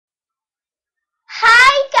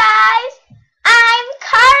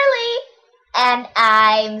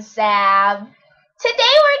I'm Sam. Today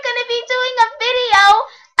we're going to be doing a video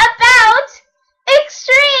about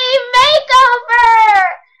extreme makeover!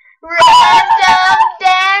 Random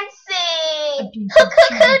dancing!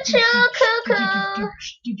 Cuckoo.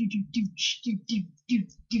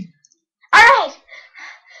 Alright,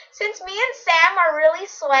 since me and Sam are really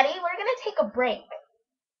sweaty, we're going to take a break.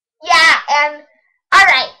 Yeah, and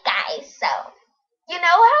alright guys, so you know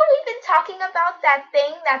how we've been talking about that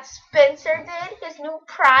thing that Spencer did, his new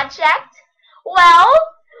project? Well,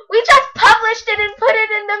 we just published it and put it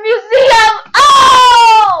in the museum.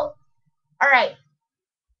 Oh! Alright,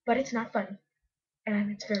 but it's not funny,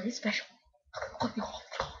 and it's very special.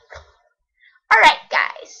 Alright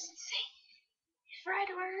guys.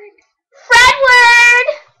 Fredward!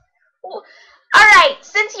 Alright,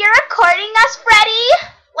 since you're recording us, Freddy,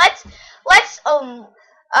 let's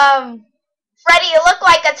Freddy, you look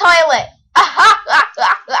like a toilet.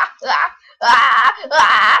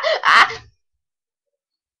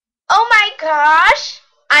 Oh my gosh,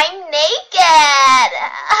 I'm naked.